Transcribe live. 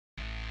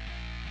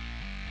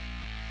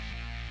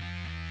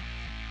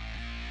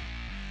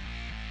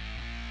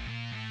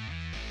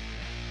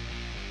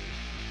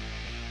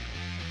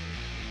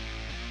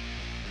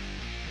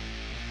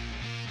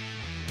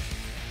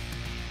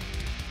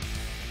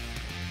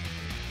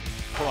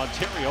for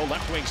Ontario.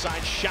 Left wing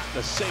side shot,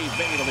 the save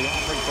made on the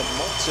offering from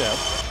Maltsev.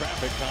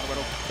 Traffic,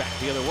 Colorado back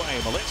the other way.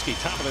 Malinsky,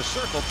 top of the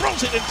circle,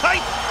 throws it in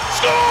tight.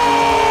 Scores!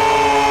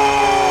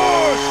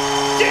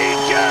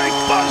 DJ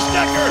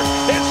Busdecker,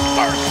 his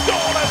first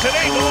goal as an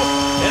Eagle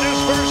in his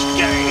first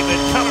game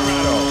in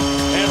Colorado.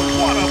 And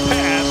what a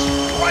pass,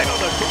 right on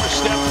the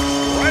doorstep,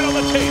 right on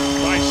the tape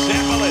by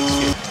Sam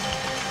Malinsky.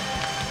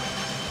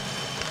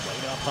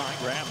 Played up high,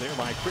 grab there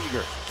by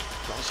Krieger.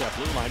 Across that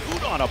blue line,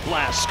 Udon a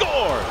blast,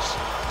 scores!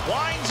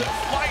 Winds and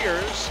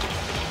fires,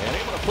 and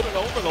able to put it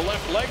over the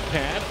left leg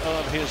pad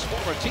of his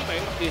former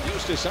teammate in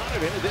Justus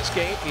Annunen. This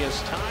game is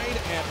tied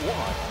at 1.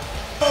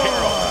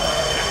 Carroll,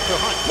 after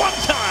Hunt, one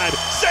time,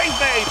 save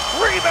made,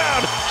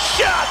 rebound,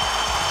 shot!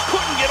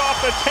 Couldn't get off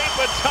the tape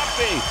with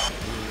Tuffy.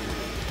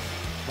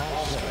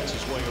 Spins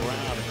his way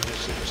around into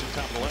this Anderson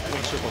top of the left wing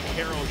circle.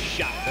 Carroll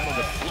shot, that'll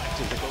deflect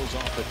as it goes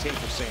off the tape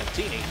of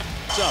Santini.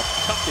 It's up,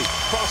 Tuffy,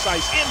 cross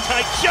ice, in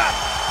tight, shot,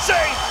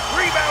 save,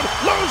 rebound,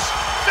 loose,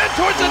 then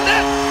towards the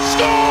net,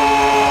 scores!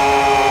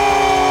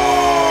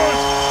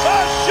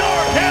 A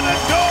short-handed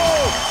goal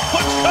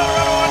puts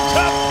Colorado on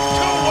top,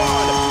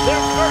 2-1. Their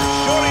first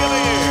shorty of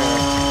the year.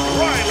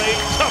 Riley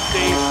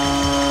Tuffy,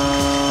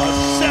 a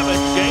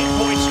 7-game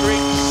point streak,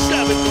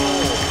 7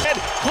 goals. And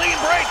clean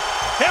break,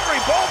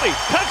 Henry Boldy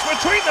cuts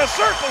between the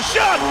circle,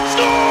 shot,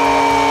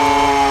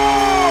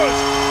 scores!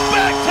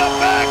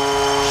 Back-to-back,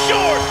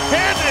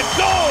 short-handed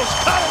goals,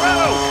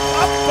 Colorado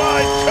up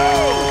by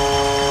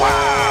 2.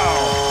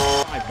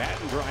 Wow!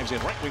 Madden drives in,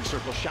 right wing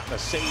circle shot, and a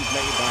save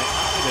made by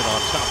Annunen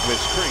on top of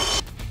his crease.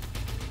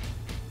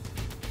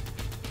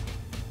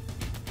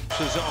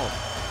 Zone,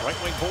 right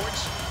wing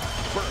boards,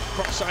 Burke,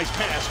 cross-ice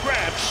pass,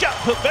 grab, shot,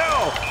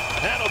 Pavel.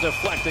 That'll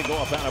deflect and go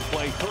up out of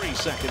play. 3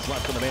 seconds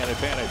left in the man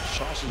advantage.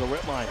 Crosses the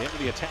red line into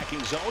the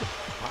attacking zone.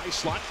 High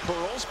slot,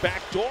 curls,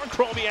 back door,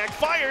 Chromiak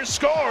fires,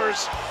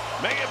 scores.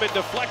 May have been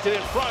deflected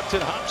in front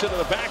and hops into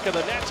the back of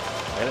the net.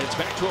 And it's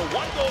back to a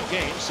 1-goal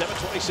game.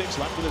 7:26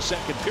 left in the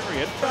second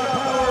period.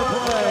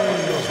 Power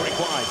play. Goes right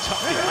wide,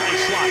 Tuffy,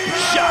 high slot,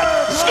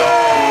 shot,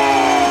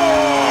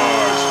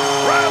 scores!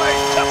 Riley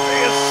Tuffy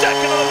is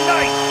second of the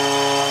night.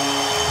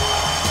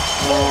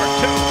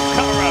 4-2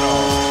 Colorado.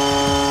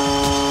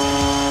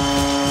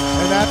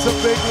 And that's a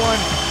big one.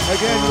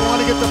 Again, you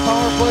want to get the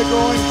power play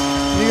going,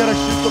 you got to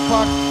shoot the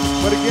puck.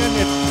 But again,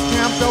 it's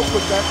camped out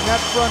with that net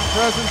front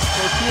presence.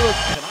 Tortilla.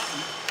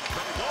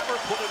 Over,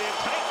 put it in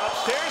tight,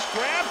 upstairs,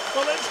 grab,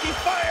 Malinsky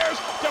fires,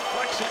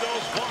 deflection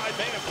goes wide,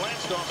 may have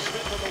glanced off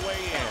Smith on the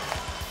way in.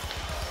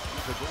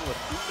 The goal with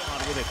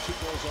Udon with it, 2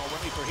 goals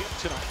already for him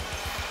tonight.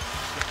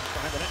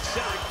 Behind the net,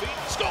 centering feet,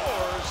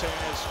 scores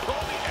as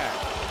Chromiak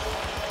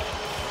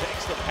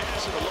takes the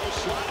pass in the low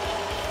slot.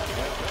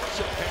 And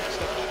Wilson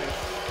pass down it.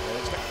 And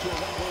it's back to a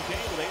 1-goal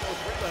game with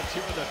 8:03 left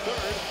here in the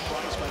third.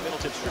 Price by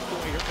Middleton stripped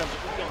away. Here comes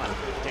Udon.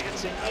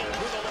 Dancing in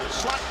through the low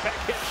slot.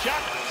 Backhand shot.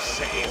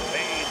 Save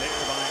made there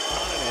by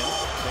Annunen.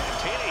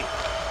 Santini.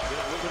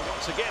 Moving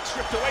once again.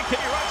 Stripped away.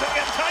 Kenny runs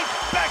again tight.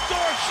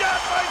 Backdoor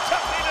shot by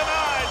Tuffy,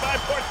 denied by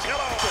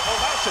Portillo.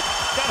 Olausen.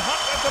 Got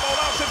Hunt with him.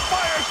 Olausen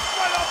fires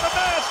right off the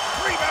mask.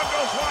 Rebound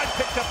goes wide.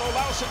 Picked up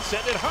Olausen.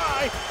 Sent it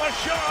high.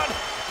 Sean.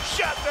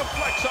 Shot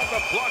deflects off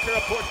the blocker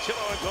of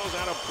Portillo and goes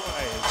out of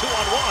play.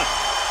 2-on-1.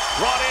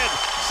 Brought in.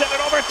 Sent it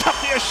over.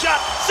 Tuffy a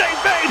shot. Save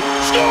made.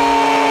 Scores!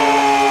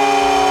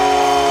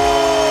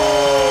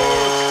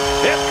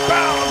 It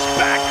bounds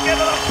back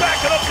into the back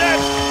of the net.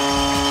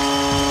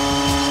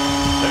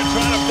 They're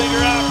trying to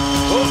figure out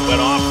who it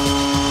went off.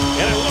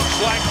 And it looks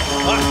like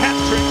a hat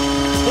trick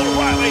for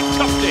Riley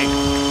Tuffy.